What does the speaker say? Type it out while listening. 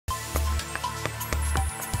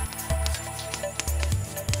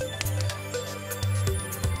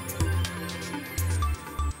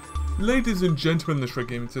Ladies and gentlemen, in this Red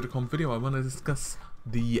Gaming Silicon video, I want to discuss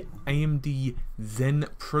the AMD Zen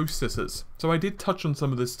processors. So I did touch on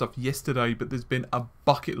some of this stuff yesterday, but there's been a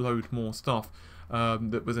bucket load more stuff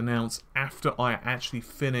that was announced after I actually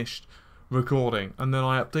finished recording. And then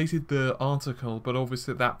I updated the article, but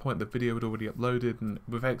obviously at that point the video had already uploaded, and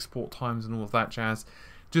with export times and all of that jazz,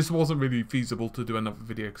 just wasn't really feasible to do another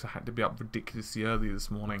video because I had to be up ridiculously early this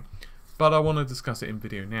morning. But I want to discuss it in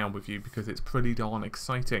video now with you because it's pretty darn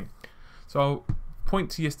exciting. So I'll point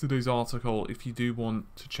to yesterday's article if you do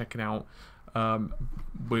want to check it out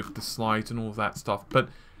with the slides and all of that stuff. But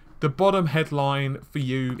the bottom headline for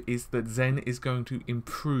you is that Zen is going to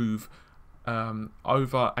improve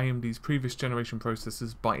over AMD's previous generation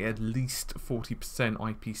processors by at least 40%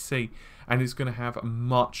 IPC, and it's going to have a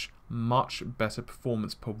much better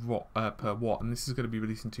performance per watt, and this is going to be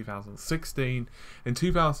released in 2016. In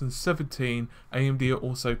 2017, AMD are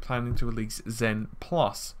also planning to release Zen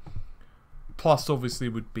Plus. Plus obviously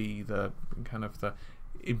would be the kind of the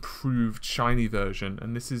improved shiny version,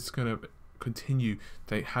 and this is going to continue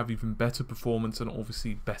to have even better performance and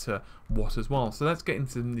obviously better watt as well. So let's get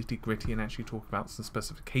into the nitty gritty and actually talk about some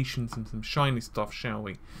specifications and some shiny stuff, shall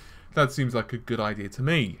we? That seems like a good idea to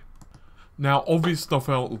me. Now, obvious stuff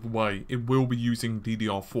out of the way, it will be using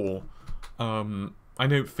DDR4. I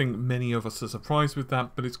don't think many of us are surprised with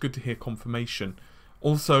that, but it's good to hear confirmation.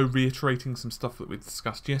 Also, reiterating some stuff that we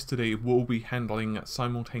discussed yesterday, it will be handling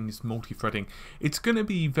simultaneous multithreading. It's going to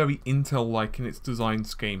be very Intel-like in its design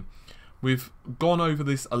scheme. We've gone over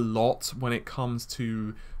this a lot when it comes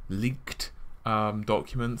to leaked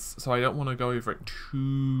documents, so I don't want to go over it too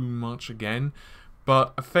much again.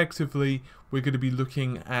 But effectively, we're going to be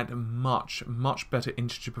looking at much better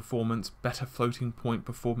integer performance, better floating point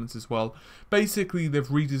performance as well. Basically, they've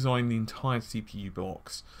redesigned the entire CPU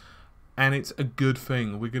box, and it's a good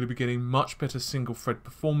thing. We're going to be getting much better single thread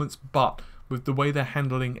performance, but with the way they're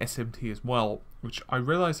handling SMT as well, which I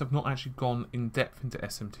realise I've not actually gone in depth into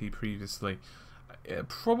SMT previously.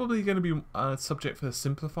 Probably going to be a subject for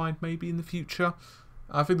simplified maybe in the future.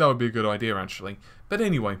 I think that would be a good idea actually. But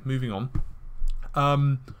anyway, moving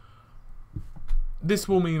on. This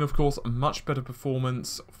will mean, of course, a much better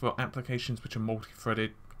performance for applications which are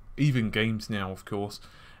multi-threaded, even games now, of course.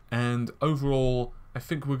 And overall, I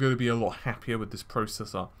think we're going to be a lot happier with this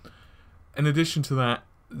processor. In addition to that,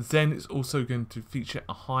 Zen is also going to feature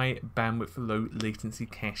a high bandwidth low latency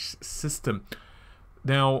cache system.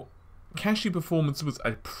 Now, cache performance was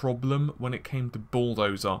a problem when it came to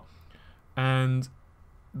Bulldozer, and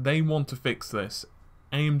they want to fix this.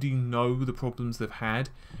 AMD know the problems they've had,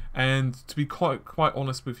 and to be quite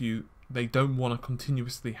honest with you, they don't want to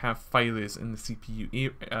continuously have failures in the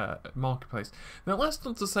CPU marketplace. Now, that's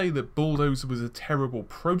not to say that Bulldozer was a terrible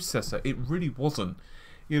processor. It really wasn't.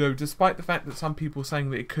 You know, despite the fact that some people are saying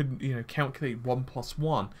that it couldn't, you know, calculate 1 +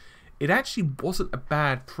 1, it actually wasn't a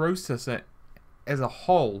bad processor as a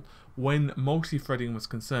whole when multi-threading was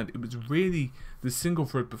concerned. It was really the single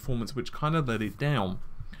thread performance which kind of let it down.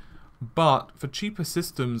 But for cheaper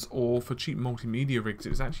systems or for cheap multimedia rigs, it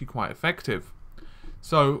was actually quite effective.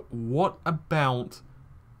 So what about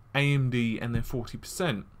AMD and their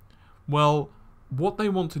 40%? Well, what they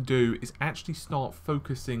want to do is actually start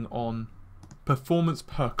focusing on performance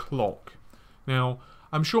per clock. Now,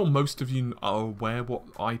 I'm sure most of you are aware what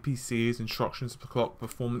IPC is, instructions per clock,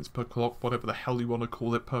 performance per clock, whatever the hell you want to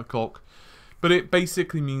call it per clock. But it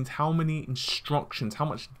basically means how many instructions, how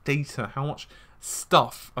much data, how much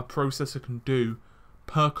stuff a processor can do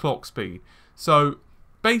per clock speed. So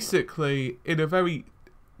basically, in a very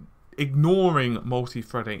ignoring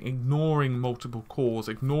multi-threading, ignoring multiple cores,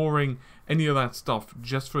 ignoring any of that stuff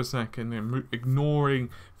just for a second, and ignoring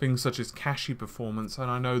things such as cache performance, and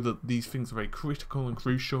I know that these things are very critical and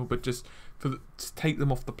crucial, but just to take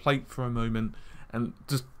them off the plate for a moment, and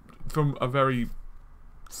just from a very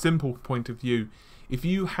simple point of view, if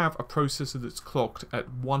you have a processor that's clocked at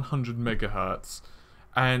 100 megahertz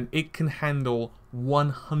and it can handle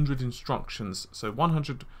 100 instructions, so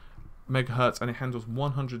 100 megahertz, and it handles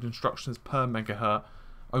 100 instructions per megahertz.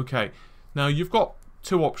 Okay, now you've got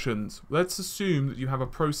two options. Let's assume that you have a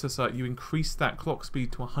processor, you increase that clock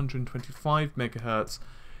speed to 125 megahertz.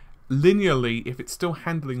 Linearly, if it's still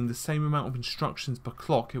handling the same amount of instructions per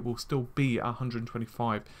clock, it will still be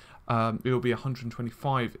 125. It will be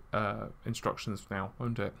 125 instructions now,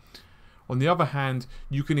 won't it? On the other hand,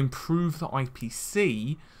 you can improve the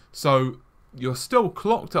IPC, so you're still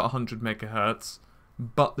clocked at 100 megahertz,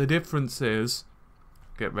 but the difference is,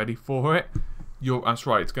 get ready for it, That's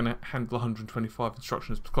right, it's going to handle 125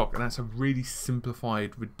 instructions per clock, and that's a really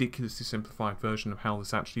simplified, ridiculously simplified version of how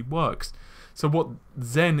this actually works. So what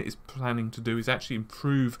Zen is planning to do is actually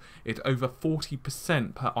improve it over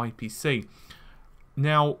 40% per IPC.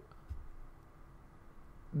 Now,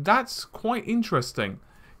 that's quite interesting,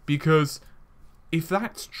 because if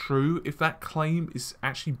that's true, if that claim is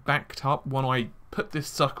actually backed up when I put this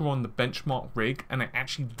sucker on the benchmark rig and it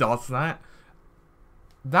actually does that,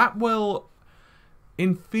 that will,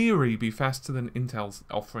 in theory, be faster than Intel's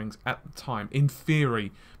offerings at the time. In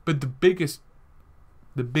theory. But the biggest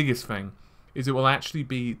thing is it will actually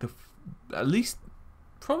be at least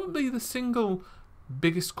probably the single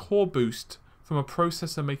biggest core boost from a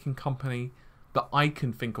processor making company that I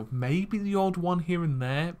can think of. Maybe the odd one here and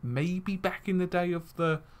there. Maybe back in the day of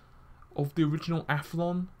the original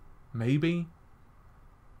Athlon. Maybe.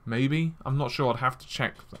 I'm not sure. I'd have to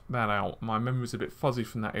check that out. My memory's a bit fuzzy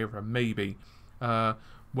from that era. Maybe.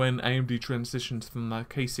 When AMD transitioned from the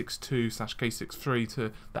K62/K63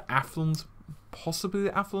 to the Athlons, possibly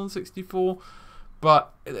the Athlon 64.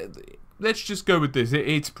 But let's just go with this.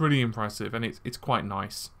 It's pretty impressive, and it's quite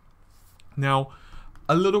nice. Now,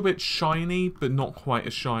 a little bit shiny, but not quite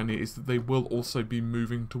as shiny, is that they will also be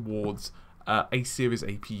moving towards A-series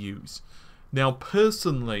APUs. Now,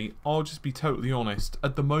 personally, I'll just be totally honest.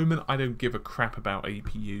 At the moment, I don't give a crap about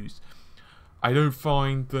APUs. I don't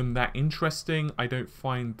find them that interesting. I don't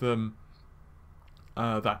find them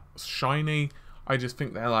that shiny. I just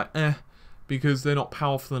think they're like, because they're not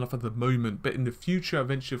powerful enough at the moment. But in the future,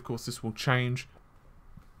 eventually, of course, this will change.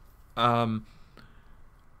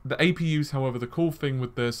 The APUs, however, the cool thing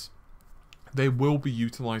with this, they will be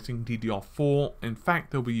utilizing DDR4. In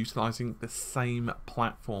fact, they'll be utilizing the same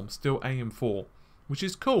platform, still AM4, which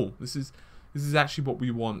is cool. This is actually what we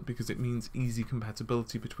want, because it means easy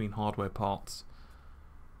compatibility between hardware parts.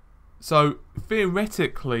 So,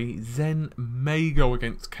 theoretically, Zen may go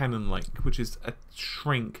against Cannon Lake, which is a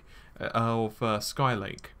shrink of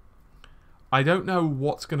Skylake. I don't know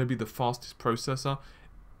what's going to be the fastest processor.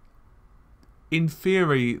 In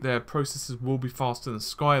theory, their processors will be faster than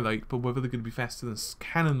Skylake, but whether they're going to be faster than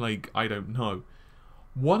Cannon Lake, I don't know.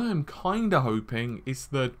 What I'm kind of hoping is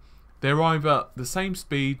that they're either the same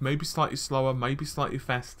speed, maybe slightly slower, maybe slightly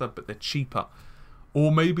faster, but they're cheaper. Or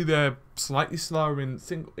maybe they're slightly slower in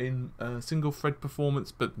single thread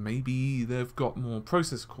performance, but maybe they've got more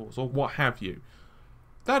processor cores, or what have you.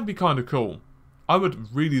 That'd be kind of cool. I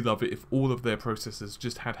would really love it if all of their processors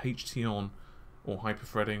just had HT on, or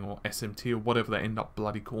hyperthreading, or SMT, or whatever they end up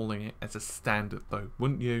bloody calling it as a standard though,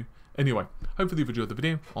 wouldn't you? Anyway, hopefully you've enjoyed the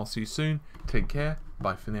video. I'll see you soon. Take care.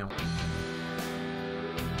 Bye for now.